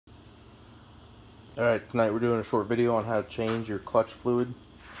Alright, tonight we're doing a short video on how to change your clutch fluid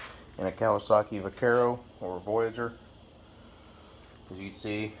in a Kawasaki Vaquero or Voyager. As you can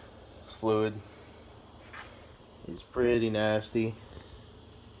see, this fluid is pretty nasty.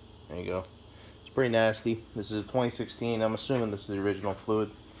 There you go. It's pretty nasty. This is a 2016. I'm assuming this is the original fluid.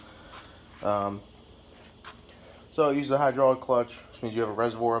 So it uses a hydraulic clutch, which means you have a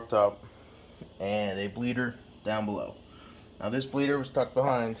reservoir up top and a bleeder down below. Now this bleeder was tucked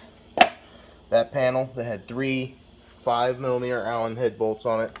behind that panel that had three 5mm Allen head bolts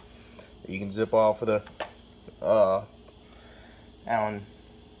on it that you can zip off with a Allen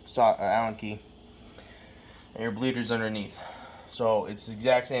key, and your bleeder's underneath. So it's the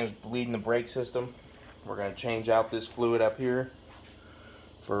exact same as bleeding the brake system. We're going to change out this fluid up here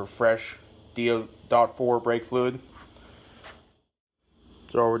for fresh DO.4 brake fluid.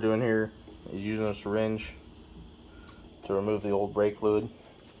 So all we're doing here is using a syringe to remove the old brake fluid.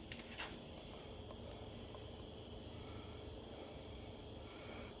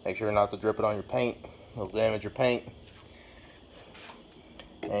 Make sure not to drip it on your paint. It'll damage your paint.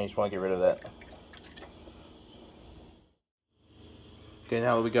 And you just want to get rid of that. Okay,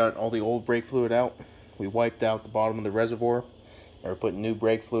 now that we got all the old brake fluid out, we wiped out the bottom of the reservoir and we're putting new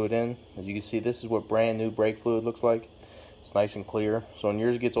brake fluid in. As you can see, this is what brand new brake fluid looks like. It's nice and clear. So when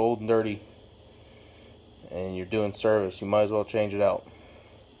yours gets old and dirty and you're doing service, you might as well change it out.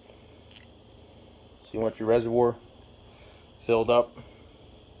 So you want your reservoir filled up.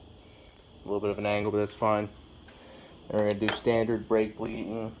 A little bit of an angle, but that's fine. And we're going to do standard brake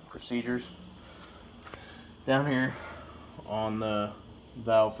bleeding procedures down here on the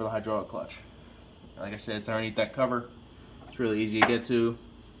valve for the hydraulic clutch. Like I said, it's underneath that cover. It's really easy to get to.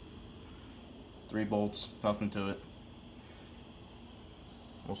 3 bolts, nothing to it.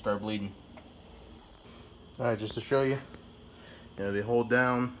 We'll start bleeding. Alright, just to show you, they hold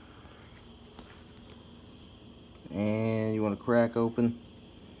down and you want to crack open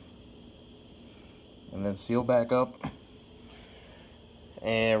and then seal back up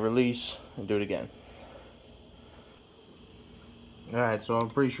and release and do it again. Alright, so I'm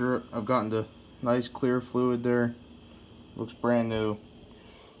pretty sure I've gotten the nice clear fluid there. Looks brand new.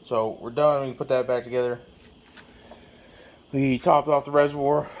 So we're done. We can put that back together. We topped off the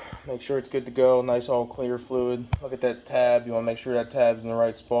reservoir, make sure it's good to go. Nice all clear fluid. Look at that tab. You want to make sure that tab's in the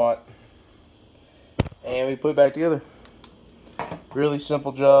right spot. And we put it back together. Really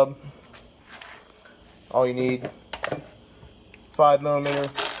simple job. All you need,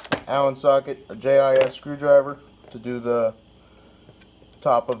 5mm Allen socket, a JIS screwdriver to do the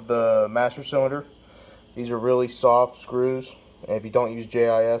top of the master cylinder. These are really soft screws, and if you don't use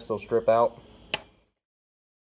JIS, they'll strip out.